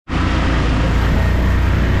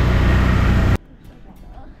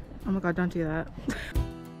god, don't do that.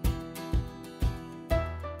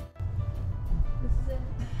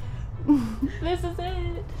 This is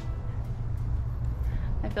it.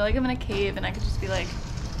 I feel like I'm in a cave and I could just be like,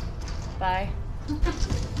 bye.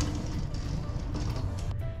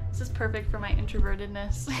 This is perfect for my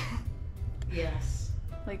introvertedness. Yes.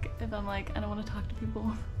 Like if I'm like, I don't want to talk to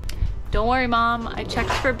people. Don't worry, Mom. I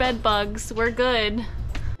checked for bed bugs. We're good.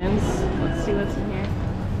 Let's see what's in here.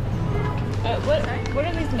 What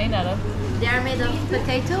are these made out of? They are made of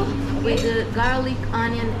potato with garlic,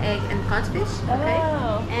 onion, egg, and codfish. Okay.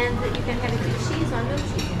 Oh. And you can have it with cheese or no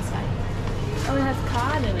cheese inside. Oh, it has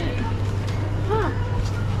cod in it. Huh.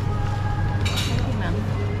 Thank you, Mom.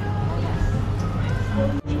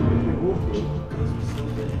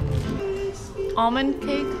 Almond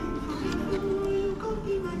cake.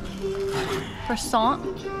 Croissant.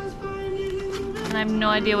 And I have no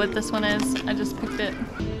idea what this one is. I just picked it.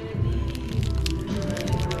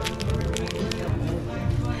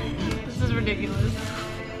 This is ridiculous.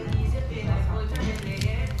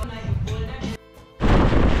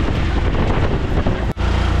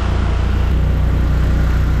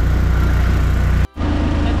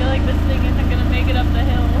 I feel like this thing isn't gonna make it up the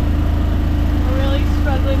hill. We're really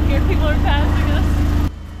struggling here. People are passing us.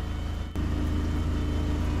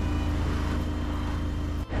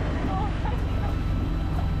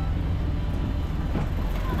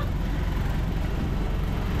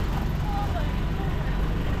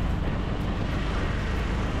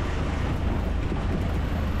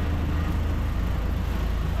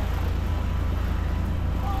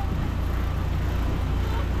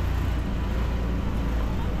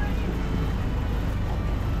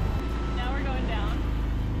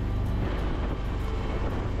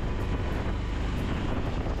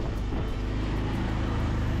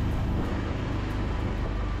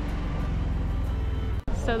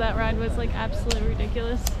 So that ride was like absolutely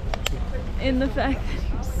ridiculous in the fact that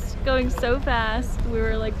he was going so fast. We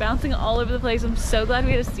were like bouncing all over the place. I'm so glad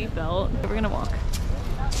we had a seatbelt. We're gonna walk.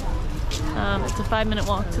 It's a 5-minute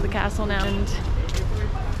walk to the castle now, and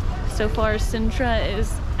so far Sintra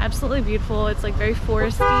is absolutely beautiful. It's like very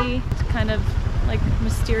foresty, it's kind of like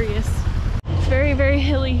mysterious. It's very, very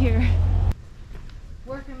hilly here.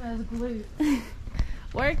 Working those glutes.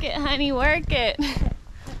 Work it, honey, work it.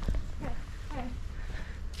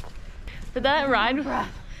 But that ride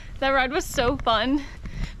was so fun.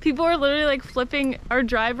 People were literally like flipping our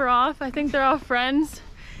driver off. I think they're all friends,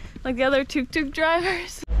 like the other tuk-tuk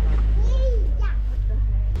drivers.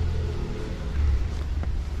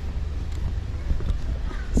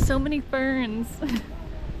 So many ferns.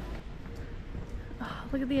 Oh,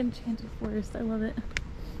 look at the enchanted forest. I love it.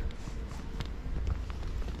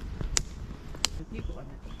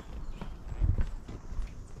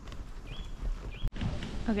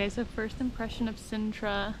 Okay, so first impression of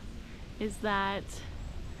Sintra is that,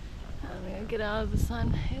 I'm gonna get out of the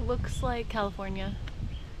sun. It looks like California.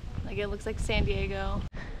 Like it looks like San Diego.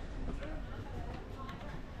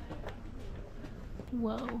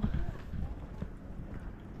 Whoa.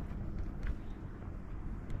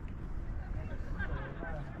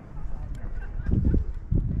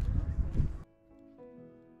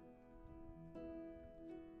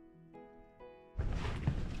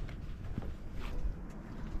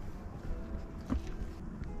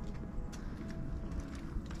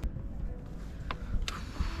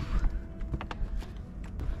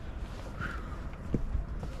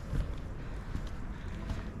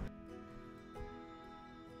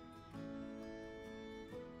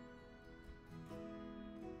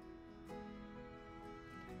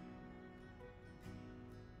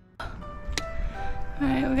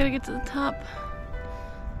 Alright, we gotta get to the top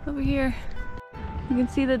over here. You can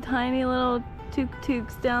see the tiny little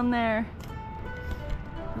tuk-tuks down there.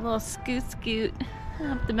 A little scoot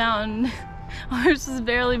up the mountain. Ours was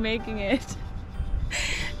barely making it.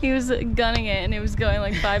 He was gunning it and it was going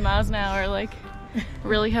like 5 miles an hour, like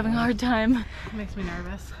really having a hard time. It makes me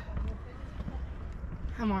nervous.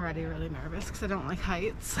 I'm already really nervous because I don't like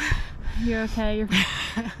heights. You're okay.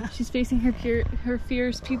 She's facing her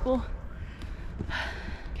fears, people.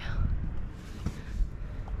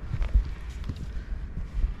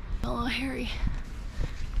 A little hairy,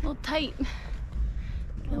 a little tight,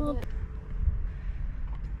 a little.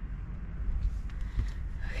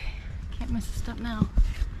 Okay, can't mess this up now.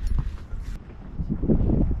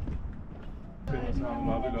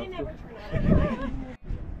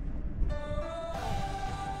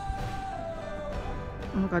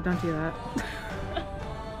 Oh my god, don't do that.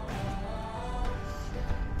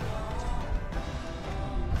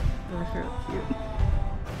 That's really cute.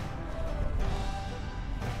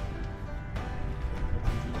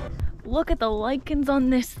 look at the lichens on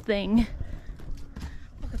this thing.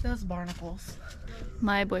 Look at those barnacles.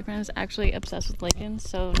 My boyfriend is actually obsessed with lichens,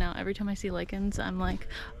 so now every time I see lichens, I'm like,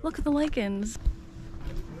 look at the lichens.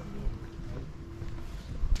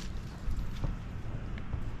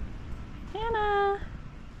 Hannah!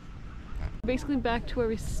 Basically back to where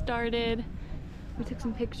we started. We took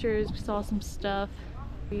some pictures, we saw some stuff.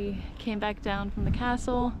 We came back down from the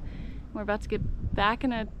castle. We're about to get back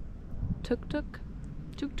in a tuk-tuk.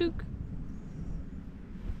 Tuk-tuk.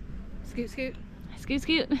 Scoot, scoot. Scoot,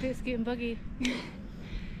 scoot. Scoot, scoot and boogie.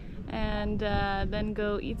 And then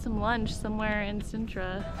go eat some lunch somewhere in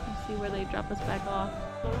Sintra and see where they drop us back off.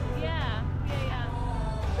 Yeah.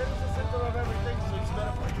 This is the center of everything, so it's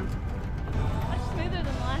better for you. Much smoother than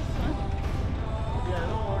the last one. Yeah,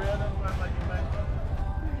 don't worry, I don't mind like you back.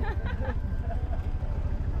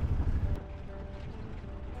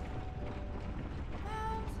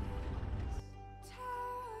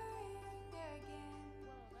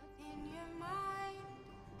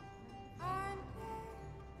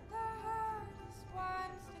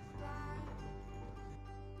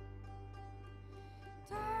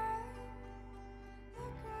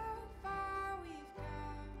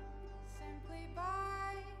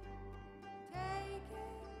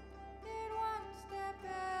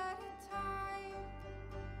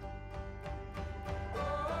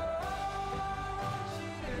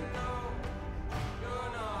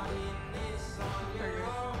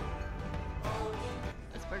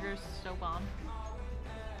 So bomb.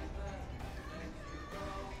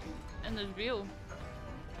 And this view.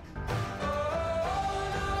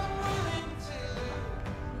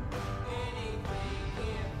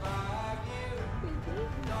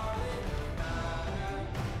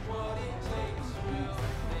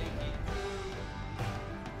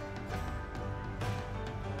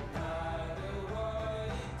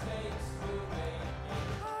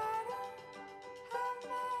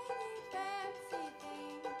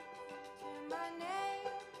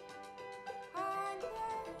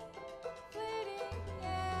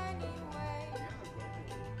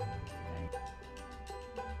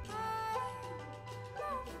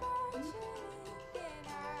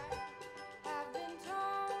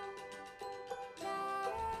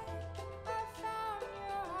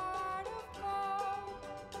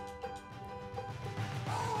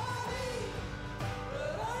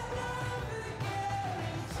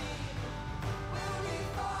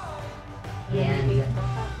 And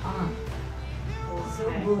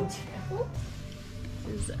so good.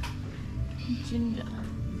 This is ginger.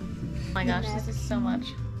 Oh my gosh, this is so much.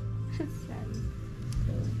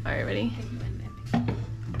 Alright, ready?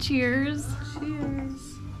 Cheers.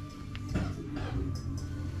 Cheers.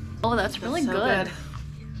 Oh, that's really so good.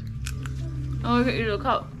 Oh, look at you, a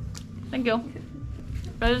cup. Thank you.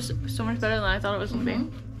 That is so much better than I thought it was gonna be.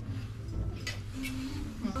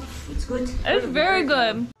 It's good. It's very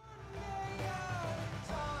good.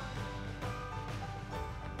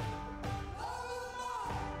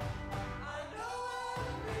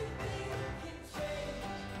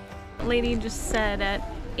 Lady just said at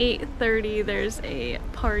 8:30 there's a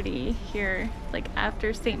party here, like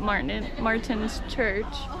after St. Martin's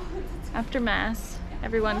Church. After Mass,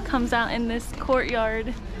 everyone comes out in this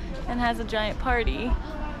courtyard and has a giant party.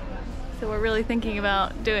 So we're really thinking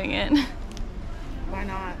about doing it. Why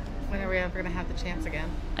not? When are we ever gonna have the chance again?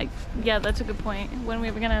 Yeah, that's a good point. When are we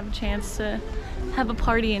ever gonna have a chance to have a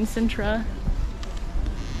party in Sintra?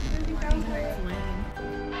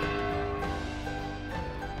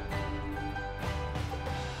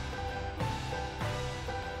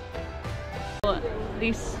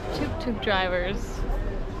 These tuk-tuk drivers.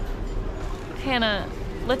 Hannah,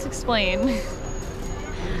 let's explain.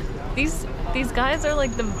 These guys are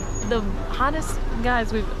like the hottest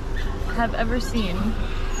guys we've ever seen.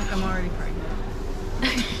 Look, I'm already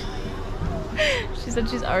pregnant. She said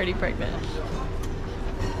she's already pregnant.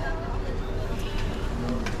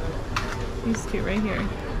 These two right here.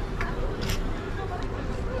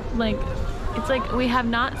 Like, it's like we have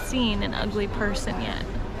not seen an ugly person yet.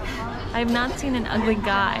 I have not seen an ugly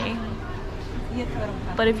guy.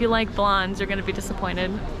 But if you like blondes, you're gonna be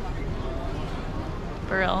disappointed.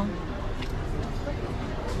 For real.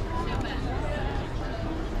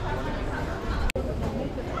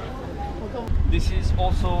 This is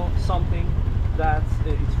also something that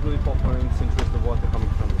it's really popular in Sintra, the water coming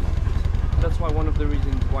from the mountains. That's why one of the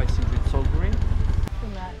reasons why Sintra is so green.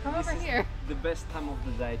 Come over here. The best time of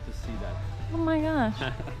the day to see that. Oh my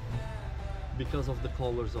gosh. Because of the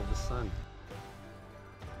colors of the sun.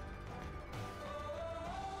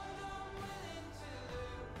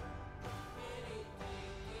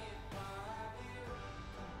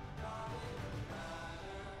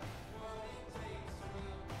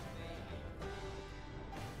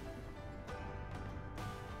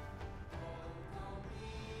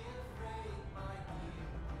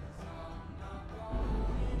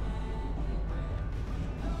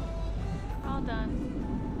 all done.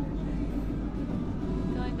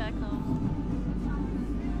 Going back home.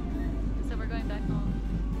 So we're going back home.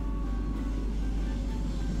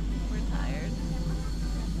 We're tired.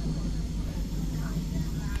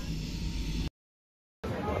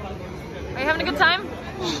 Are you having a good time?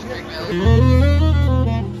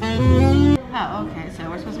 Oh, okay, so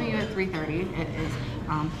we're supposed to meet you at 3:30. It is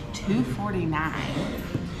 2:49.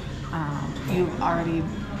 You already